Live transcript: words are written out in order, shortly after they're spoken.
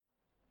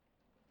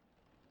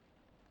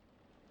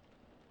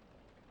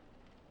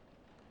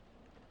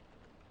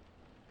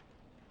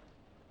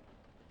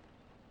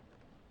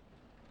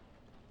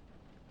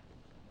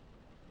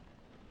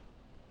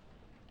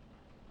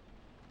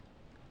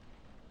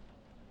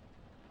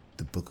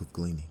the Book of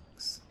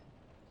Gleanings,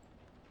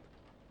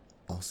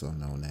 also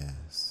known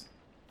as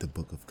the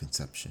Book of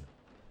Conception.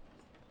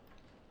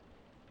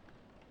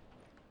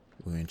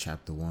 We're in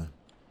chapter 1,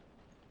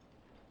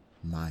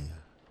 Maya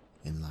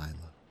and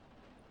Lila.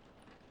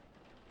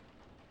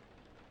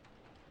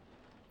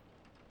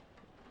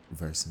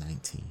 Verse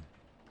 19.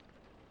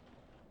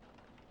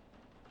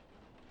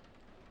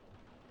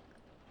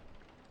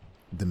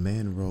 The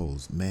man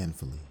rose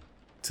manfully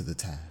to the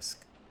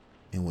task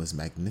and was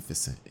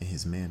magnificent in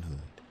his manhood,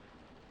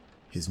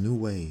 his new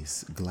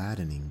ways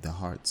gladdening the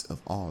hearts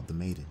of all the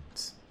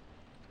maidens,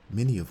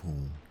 many of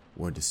whom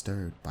were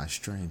disturbed by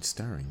strange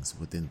stirrings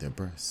within their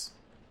breasts.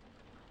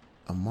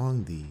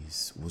 Among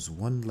these was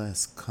one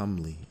less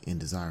comely and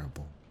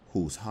desirable,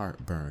 whose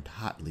heart burned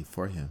hotly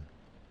for him,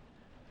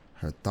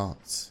 her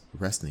thoughts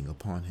resting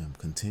upon him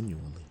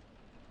continually.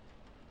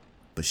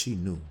 But she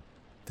knew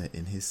that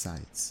in his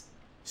sights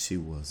she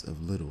was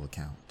of little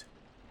account.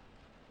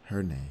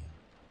 Her name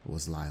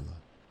was Lila.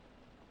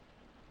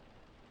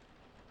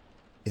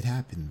 It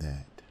happened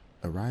that,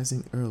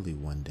 arising early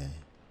one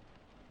day,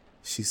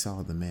 she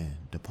saw the man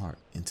depart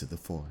into the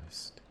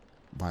forest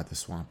by the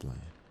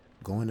swampland,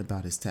 going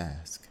about his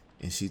task,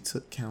 and she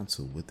took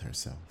counsel with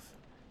herself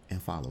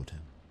and followed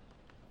him.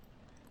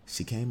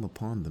 She came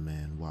upon the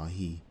man while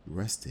he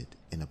rested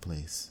in a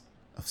place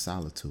of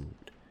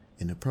solitude,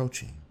 and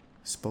approaching,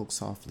 spoke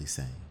softly,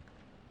 saying,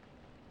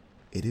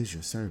 "It is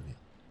your servant,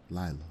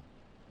 Lila.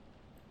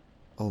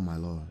 O my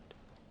lord,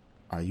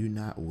 are you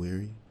not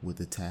weary with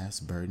the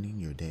task burdening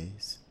your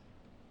days?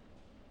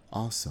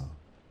 Also,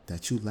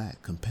 that you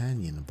lack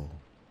companionable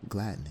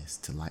gladness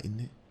to lighten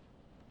it?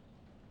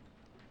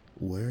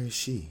 Where is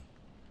she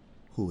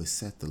who has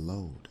set the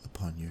load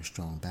upon your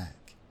strong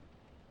back?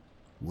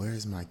 Where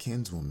is my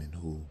kinswoman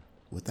who,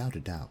 without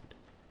a doubt,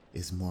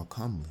 is more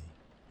comely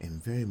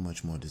and very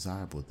much more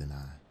desirable than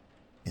I,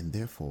 and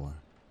therefore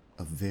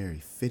a very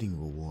fitting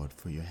reward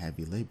for your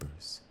heavy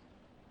labors?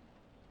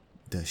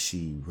 Does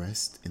she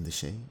rest in the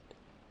shade,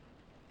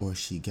 or is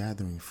she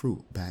gathering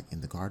fruit back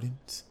in the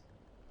gardens?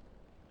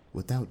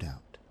 Without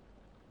doubt,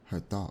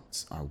 her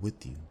thoughts are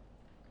with you,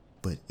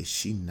 but is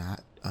she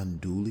not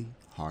unduly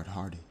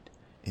hard-hearted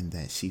in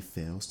that she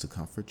fails to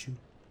comfort you?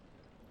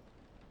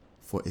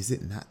 For is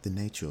it not the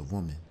nature of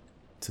woman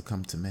to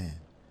come to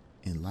man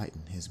and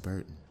lighten his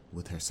burden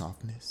with her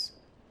softness?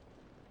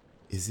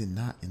 Is it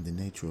not in the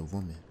nature of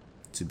woman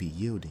to be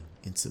yielding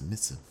and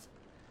submissive,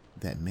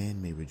 that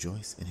man may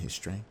rejoice in his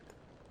strength?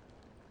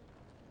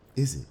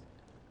 Is it,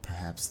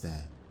 perhaps,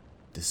 that,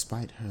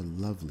 despite her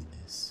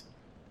loveliness,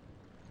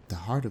 the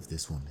heart of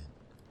this woman,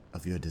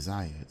 of your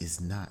desire,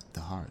 is not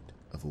the heart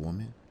of a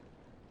woman?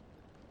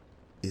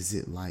 Is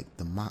it like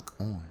the mock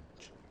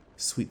orange,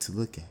 sweet to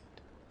look at,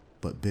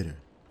 but bitter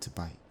to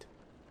bite?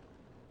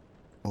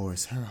 Or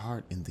is her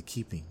heart in the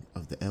keeping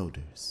of the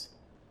elders,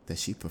 that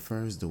she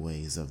prefers the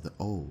ways of the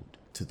old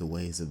to the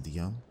ways of the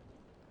young?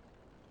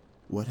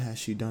 What has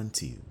she done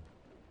to you?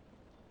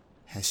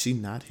 Has she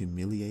not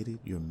humiliated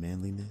your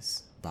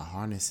manliness by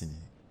harnessing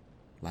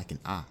it like an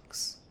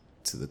ox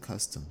to the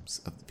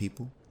customs of the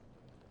people?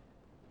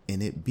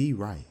 And it be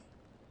right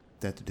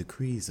that the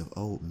decrees of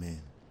old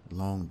men,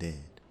 long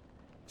dead,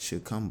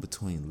 should come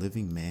between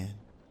living man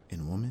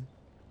and woman?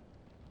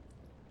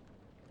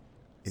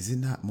 Is it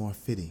not more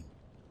fitting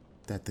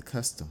that the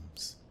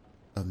customs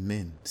of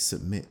men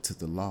submit to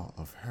the law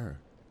of her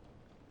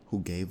who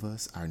gave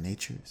us our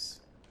natures?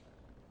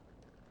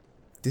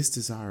 This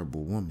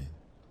desirable woman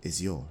is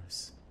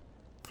yours,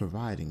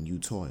 providing you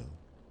toil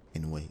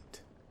and wait.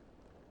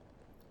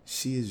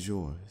 She is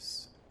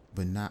yours,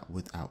 but not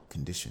without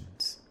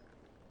conditions.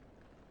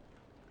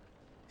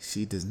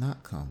 She does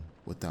not come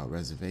without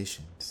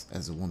reservations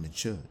as a woman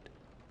should,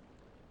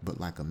 but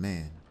like a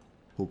man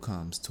who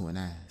comes to an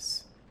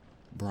ass,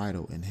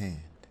 bridle in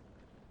hand.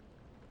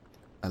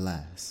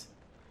 Alas,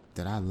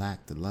 that I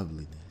lack the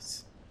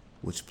loveliness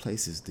which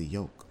places the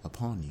yoke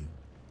upon you,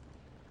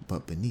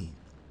 but beneath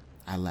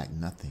I lack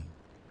nothing,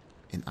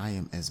 and I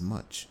am as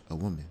much a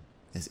woman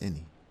as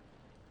any.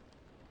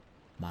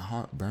 My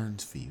heart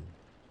burns for you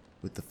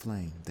with the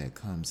flame that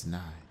comes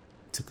nigh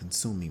to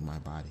consuming my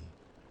body.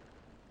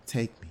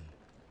 Take me,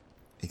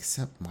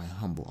 accept my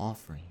humble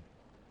offering.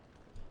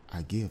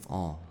 I give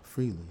all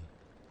freely.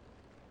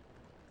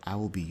 I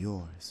will be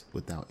yours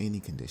without any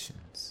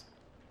conditions.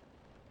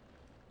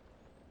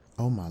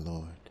 O my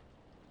lord,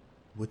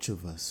 which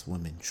of us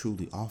women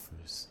truly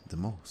offers the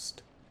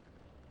most?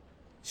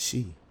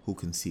 She who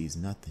conceives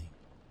nothing,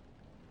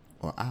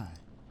 or I,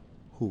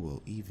 who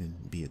will even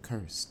be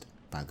accursed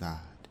by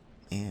God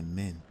and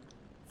men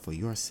for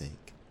your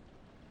sake?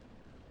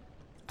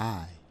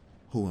 I,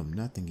 who am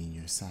nothing in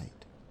your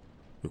sight,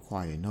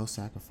 require no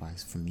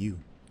sacrifice from you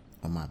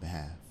on my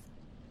behalf.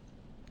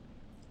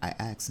 I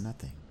ask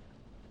nothing,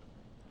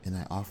 and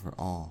I offer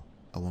all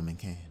a woman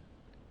can.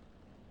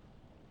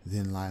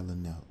 Then Lila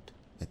knelt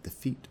at the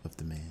feet of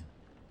the man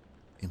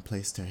and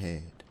placed her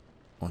head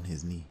on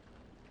his knee.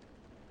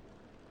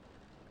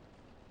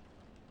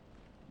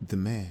 The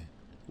man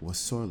was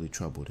sorely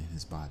troubled in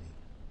his body,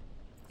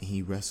 and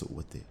he wrestled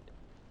with it,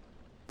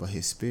 But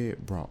his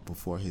spirit brought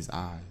before his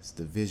eyes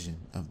the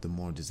vision of the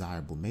more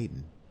desirable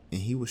maiden,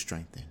 and he was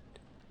strengthened.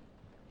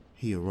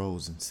 He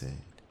arose and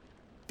said,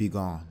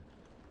 "Begone,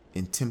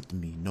 and tempt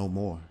me no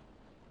more."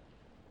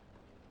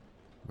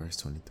 Verse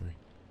 23.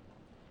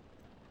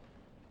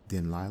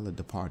 Then Lila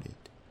departed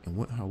and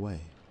went her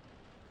way,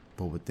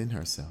 but within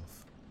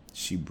herself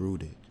she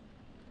brooded,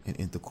 and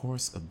in the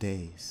course of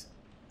days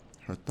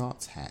her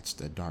thoughts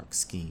hatched a dark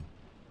scheme.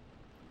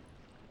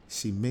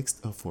 She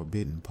mixed a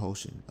forbidden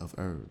potion of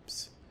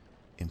herbs,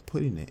 and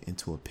putting it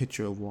into a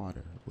pitcher of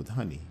water with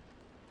honey,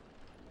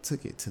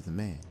 took it to the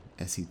man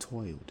as he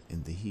toiled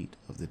in the heat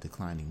of the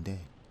declining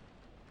day.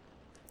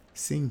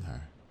 Seeing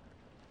her,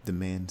 the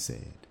man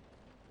said,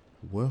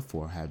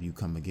 "Wherefore have you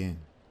come again?"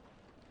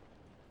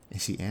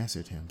 And she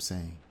answered him,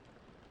 saying,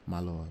 "My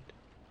lord,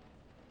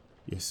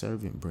 your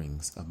servant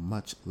brings a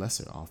much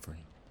lesser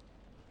offering,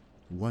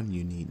 one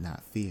you need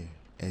not fear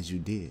as you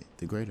did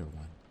the greater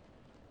one,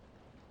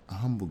 a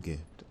humble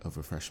gift of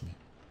refreshment.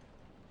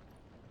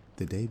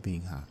 The day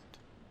being hot,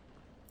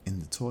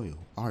 and the toil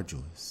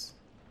arduous,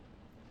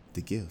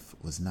 the gift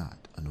was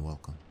not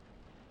unwelcome."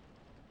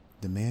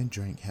 The man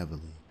drank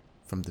heavily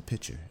from the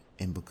pitcher,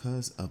 and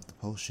because of the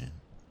potion,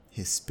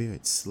 his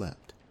spirit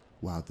slept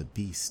while the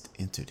beast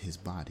entered his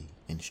body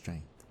in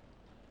strength.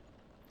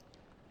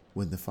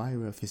 When the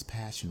fire of his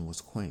passion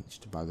was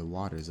quenched by the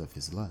waters of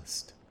his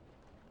lust,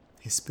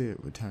 his spirit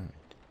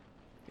returned,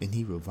 and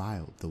he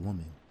reviled the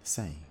woman,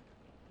 saying,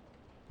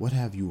 "What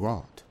have you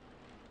wrought?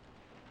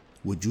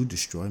 Would you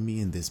destroy me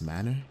in this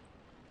manner?"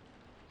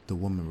 The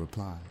woman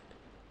replied,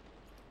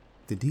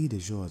 "The deed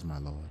is yours, my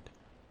lord,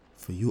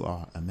 for you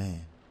are a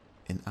man,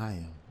 and I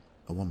am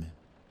a woman."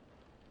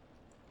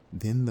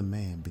 Then the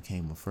man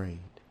became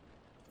afraid,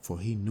 for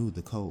he knew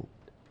the code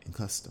and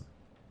custom.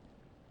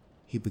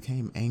 He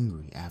became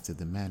angry after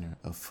the manner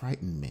of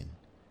frightened men,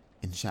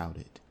 and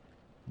shouted,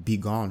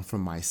 "Begone from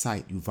my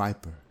sight, you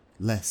viper,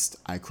 lest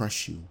I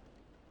crush you."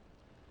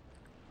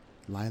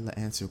 Lila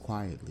answered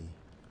quietly,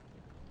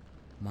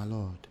 "My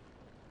lord,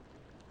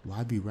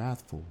 why be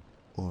wrathful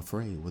or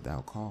afraid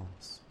without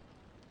cause?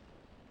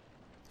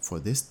 For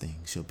this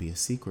thing shall be a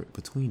secret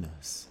between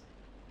us.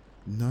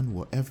 None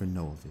will ever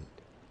know of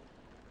it.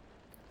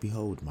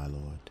 Behold, my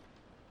lord,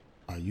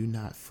 are you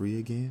not free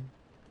again,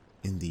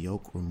 and the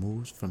yoke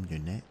removed from your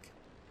neck?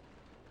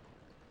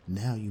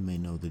 Now you may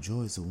know the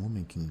joys a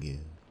woman can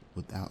give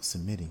without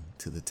submitting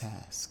to the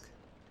task.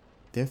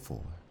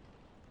 Therefore,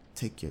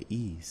 take your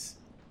ease,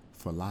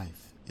 for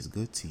life is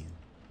good to you."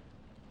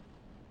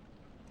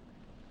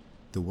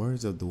 The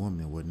words of the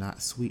woman were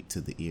not sweet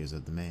to the ears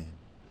of the man,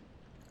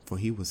 for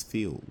he was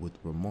filled with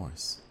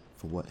remorse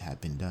for what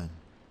had been done.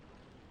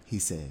 He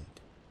said,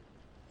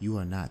 "You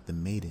are not the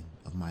maiden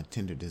of my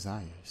tender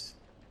desires,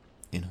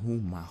 in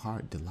whom my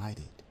heart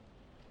delighted,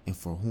 and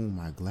for whom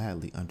I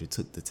gladly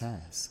undertook the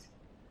task.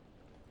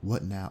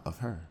 What now of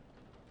her,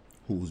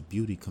 whose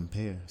beauty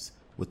compares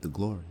with the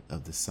glory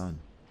of the sun,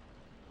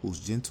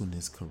 whose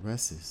gentleness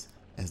caresses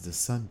as the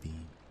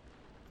sunbeam,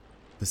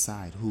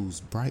 beside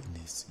whose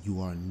brightness you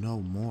are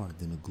no more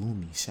than a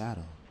gloomy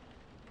shadow?"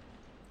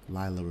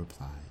 Lila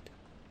replied,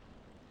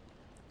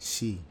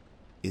 "She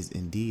is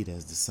indeed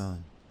as the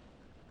sun.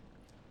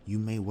 You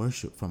may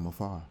worship from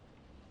afar,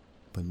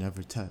 but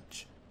never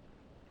touch,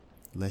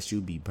 lest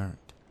you be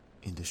burnt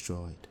and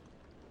destroyed.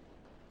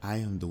 I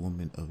am the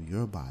woman of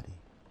your body,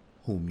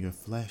 whom your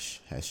flesh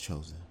has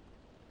chosen.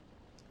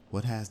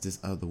 What has this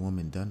other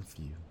woman done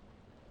for you?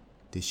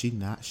 Did she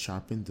not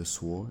sharpen the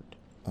sword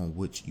on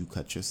which you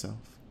cut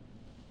yourself?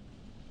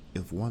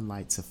 If one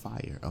lights a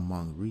fire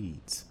among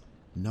reeds,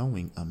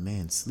 knowing a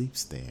man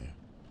sleeps there,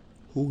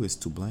 who is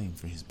to blame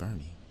for his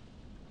burning?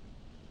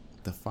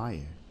 The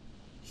fire,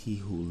 he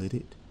who lit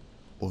it,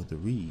 or the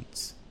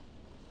reeds?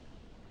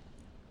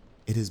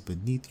 It is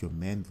beneath your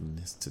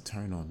manliness to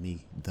turn on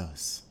me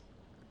thus.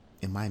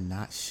 Am I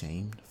not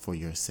shamed for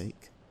your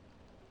sake?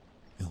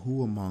 And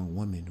who among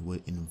women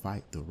would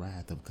invite the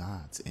wrath of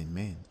gods and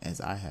men as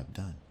I have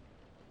done?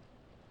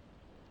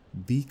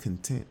 Be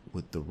content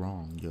with the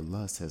wrong your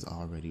lust has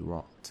already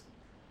wrought.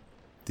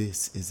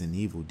 This is an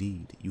evil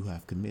deed you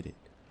have committed,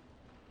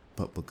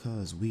 but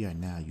because we are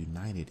now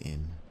united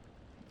in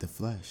the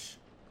flesh,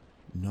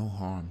 no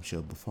harm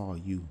shall befall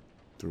you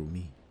through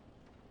me."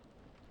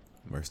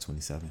 Verse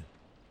 27.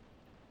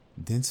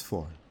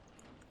 Thenceforth,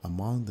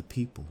 among the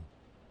people,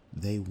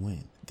 they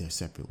went their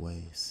separate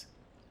ways,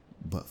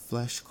 but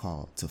flesh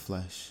called to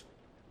flesh,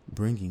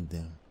 bringing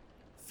them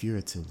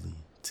furtively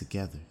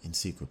together in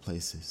secret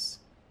places.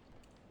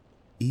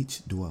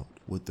 Each dwelt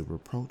with the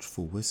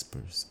reproachful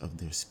whispers of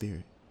their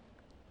spirit,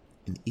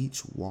 and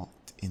each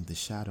walked in the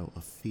shadow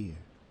of fear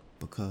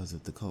because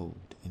of the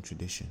code and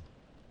tradition.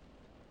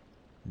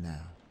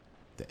 Now,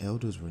 the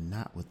elders were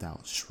not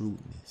without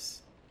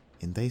shrewdness,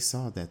 and they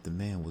saw that the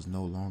man was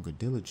no longer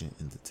diligent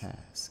in the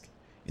task,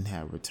 and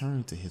had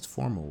returned to his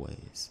former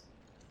ways.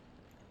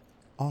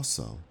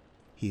 Also,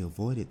 he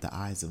avoided the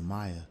eyes of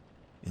Maya,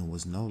 and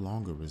was no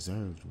longer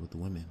reserved with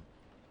women.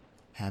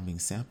 Having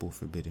sampled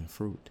forbidden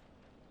fruit,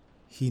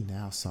 he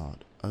now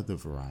sought other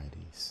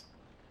varieties.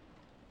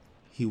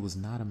 he was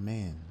not a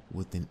man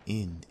with an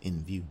end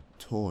in view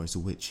towards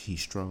which he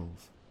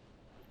strove.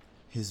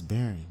 His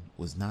bearing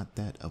was not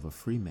that of a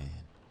free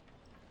man.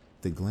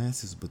 The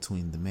glances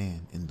between the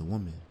man and the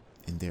woman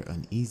and their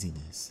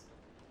uneasiness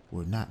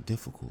were not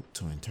difficult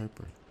to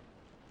interpret.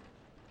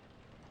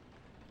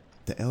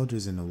 The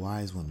elders and the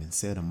wise women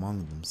said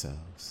among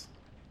themselves,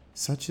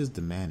 "Such is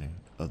the manner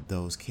of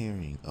those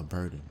carrying a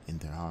burden in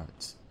their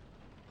hearts,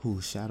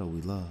 whose shadow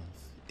we love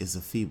is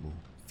a feeble,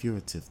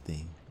 furtive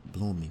thing,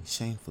 blooming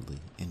shamefully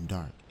in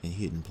dark and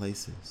hidden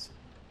places."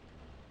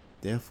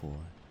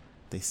 Therefore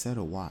they set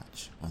a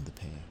watch on the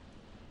pair.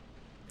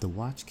 The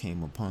watch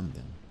came upon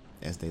them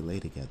as they lay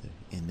together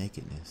in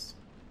nakedness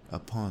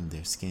upon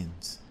their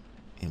skins,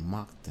 and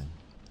mocked them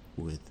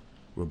with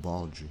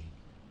ribaldry.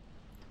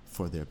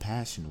 For their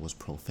passion was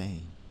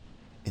profane,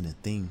 and a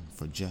thing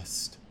for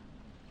jest.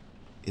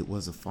 It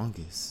was a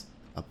fungus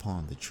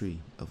upon the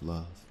tree of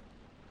love.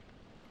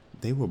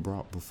 They were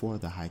brought before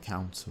the high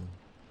council,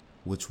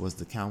 which was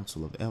the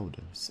council of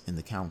elders and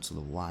the council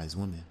of wise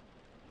women,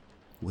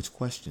 which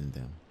questioned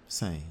them,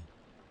 saying,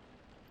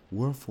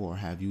 "Wherefore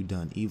have you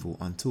done evil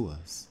unto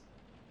us?"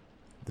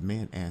 The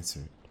man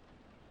answered,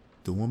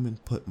 "The woman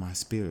put my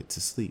spirit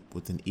to sleep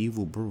with an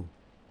evil brew,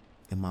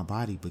 and my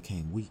body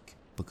became weak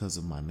because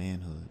of my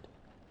manhood."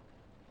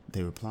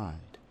 They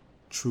replied,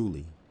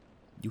 "Truly,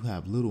 you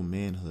have little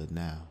manhood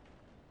now,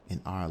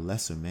 and are a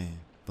lesser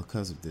man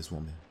because of this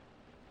woman."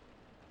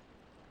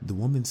 The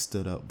woman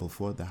stood up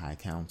before the high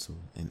council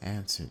and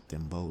answered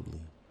them boldly,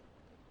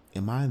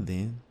 "Am I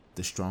then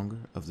the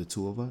stronger of the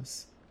two of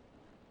us?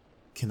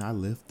 Can I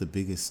lift the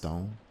biggest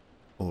stone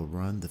or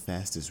run the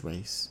fastest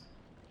race?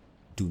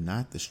 Do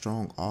not the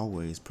strong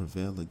always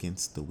prevail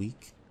against the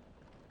weak?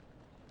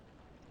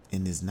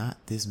 And is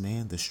not this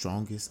man the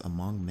strongest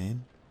among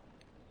men?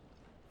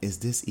 Is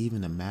this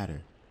even a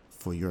matter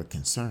for your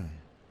concern?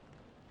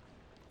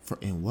 For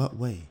in what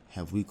way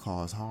have we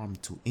caused harm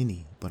to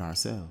any but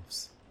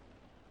ourselves?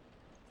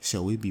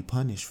 Shall we be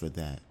punished for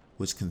that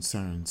which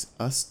concerns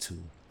us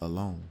two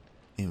alone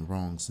and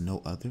wrongs no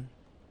other?"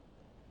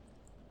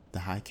 The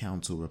high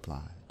council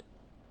replied,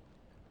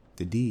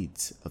 "The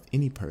deeds of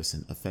any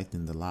person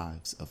affecting the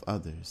lives of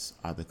others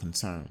are the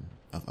concern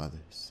of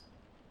others.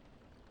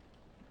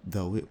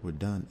 Though it were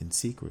done in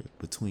secret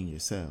between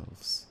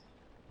yourselves,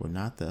 were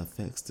not the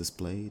effects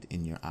displayed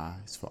in your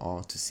eyes for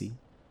all to see?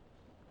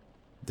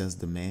 Does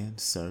the man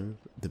serve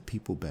the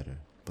people better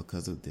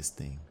because of this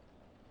thing,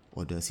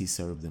 or does he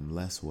serve them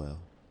less well?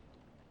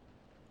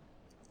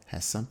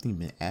 Has something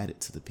been added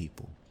to the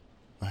people,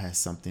 or has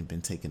something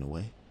been taken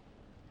away?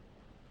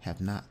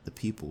 Have not the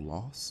people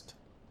lost?"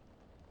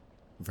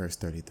 Verse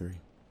 33.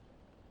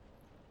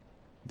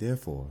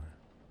 "Therefore,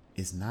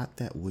 is not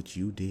that which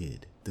you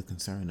did the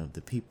concern of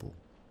the people,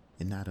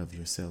 and not of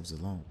yourselves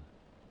alone?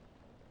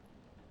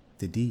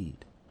 The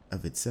deed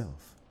of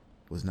itself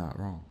was not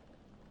wrong,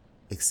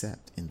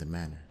 except in the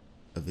manner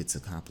of its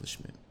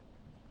accomplishment.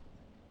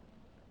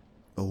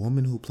 A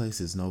woman who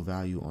places no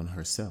value on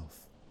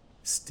herself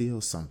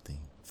steals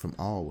something from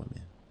all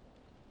women,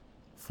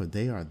 for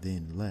they are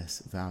then less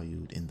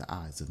valued in the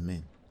eyes of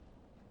men.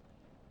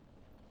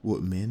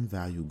 Would men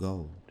value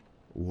gold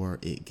were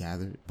it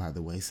gathered by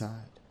the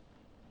wayside?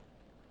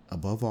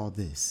 Above all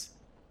this,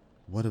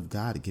 what of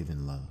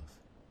God-given love?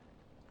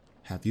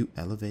 Have you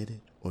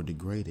elevated or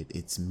degraded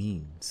its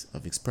means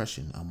of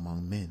expression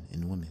among men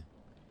and women?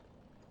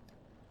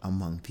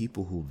 Among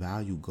people who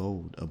value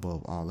gold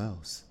above all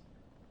else,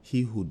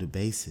 he who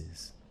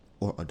debases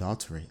or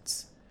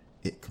adulterates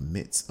it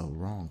commits a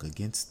wrong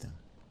against them.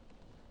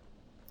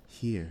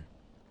 Here,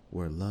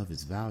 where love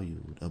is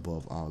valued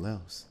above all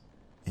else,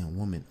 and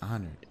woman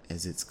honored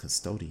as its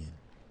custodian,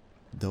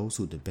 those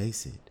who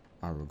debase it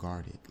are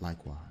regarded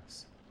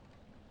likewise.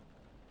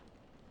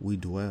 We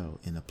dwell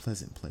in a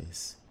pleasant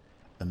place,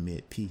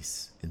 amid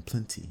peace and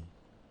plenty,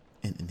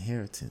 an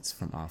inheritance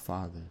from our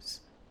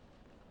fathers.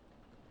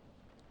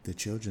 The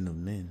children of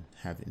men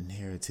have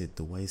inherited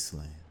the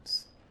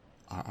wastelands.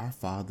 Are our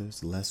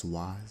fathers less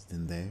wise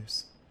than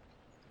theirs,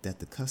 that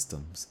the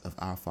customs of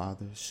our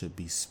fathers should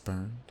be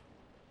spurned?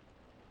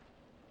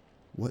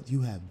 What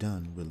you have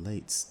done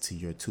relates to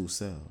your two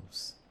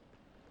selves,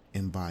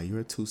 and by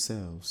your two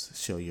selves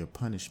shall your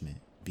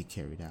punishment be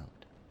carried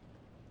out.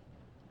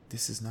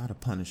 This is not a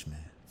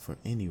punishment for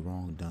any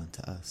wrong done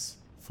to us,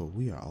 for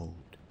we are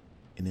old,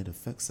 and it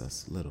affects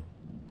us little.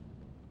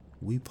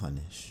 We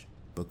punish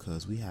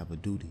because we have a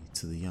duty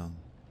to the young,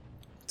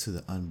 to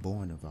the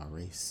unborn of our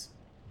race.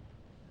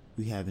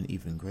 We have an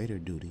even greater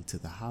duty to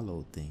the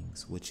hallowed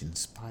things which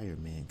inspire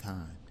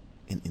mankind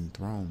and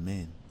enthrone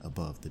men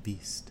above the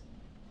beast.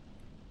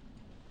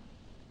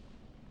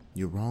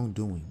 Your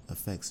wrongdoing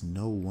affects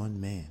no one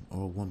man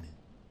or woman,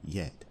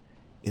 yet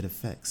it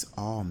affects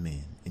all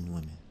men and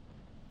women,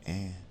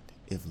 and,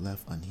 if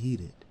left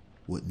unheeded,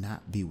 would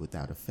not be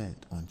without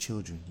effect on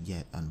children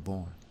yet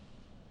unborn.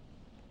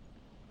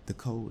 The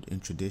code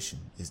and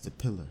tradition is the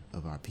pillar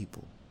of our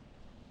people,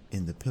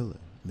 and the pillar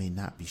may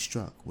not be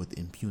struck with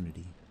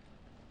impunity.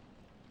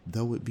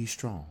 Though it be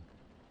strong,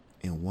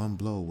 and one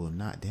blow will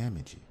not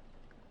damage it,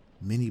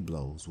 Many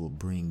blows will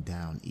bring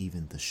down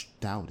even the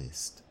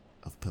stoutest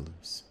of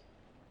pillars.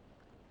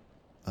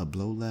 A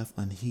blow left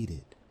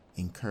unheeded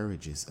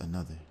encourages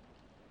another.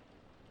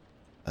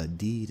 A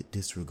deed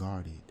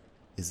disregarded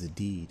is a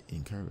deed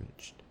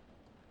encouraged.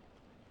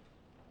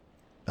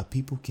 A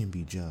people can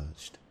be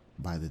judged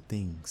by the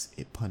things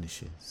it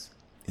punishes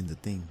and the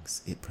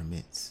things it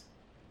permits.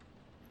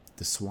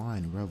 The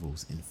swine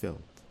revels in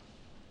filth,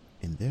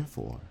 and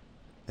therefore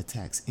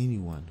attacks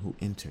anyone who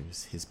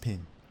enters his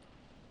pen.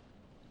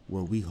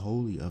 Were we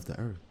wholly of the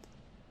earth,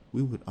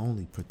 we would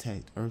only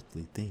protect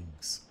earthly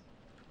things.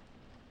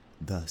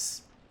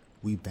 Thus,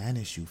 we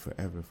banish you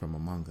forever from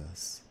among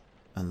us,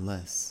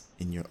 unless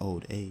in your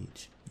old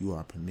age you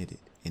are permitted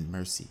in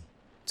mercy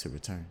to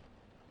return.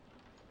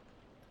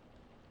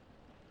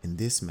 In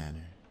this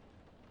manner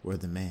were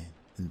the man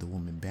and the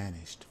woman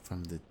banished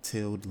from the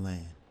tilled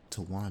land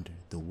to wander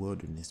the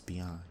wilderness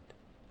beyond.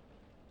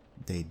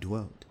 They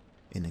dwelt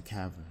in a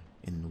cavern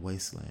in the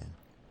wasteland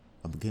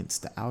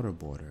against the outer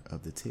border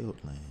of the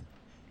tilled land,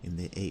 and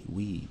they ate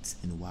weeds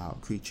and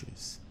wild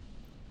creatures.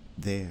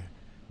 There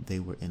they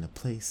were in a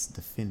place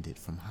defended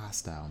from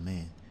hostile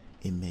man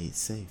and made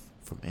safe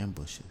from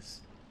ambushes.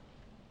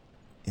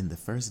 In the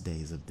first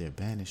days of their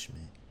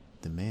banishment,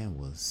 the man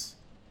was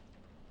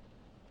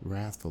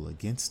wrathful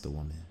against the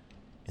woman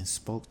and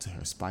spoke to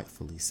her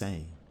spitefully,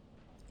 saying,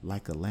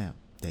 "Like a lamp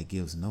that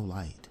gives no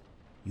light,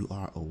 you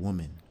are a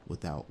woman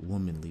without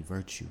womanly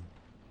virtue,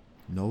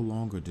 no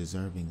longer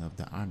deserving of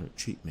the honored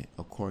treatment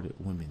accorded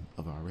women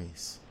of our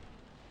race.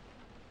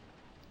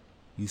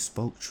 You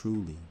spoke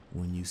truly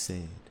when you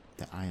said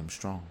that I am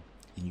strong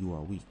and you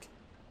are weak.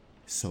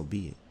 So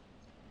be it.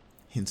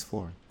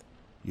 Henceforth,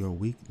 your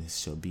weakness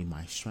shall be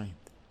my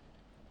strength.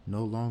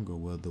 No longer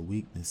will the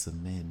weakness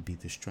of men be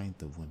the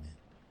strength of women,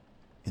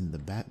 and the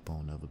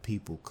backbone of a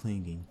people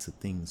clinging to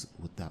things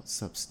without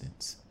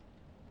substance.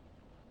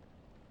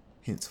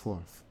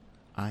 Henceforth,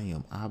 I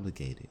am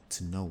obligated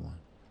to no one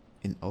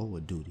and owe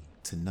a duty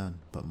to none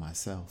but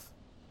myself.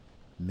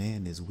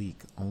 Man is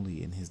weak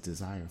only in his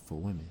desire for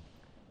women,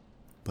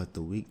 but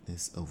the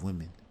weakness of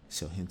women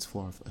shall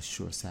henceforth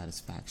assure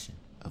satisfaction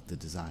of the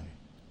desire."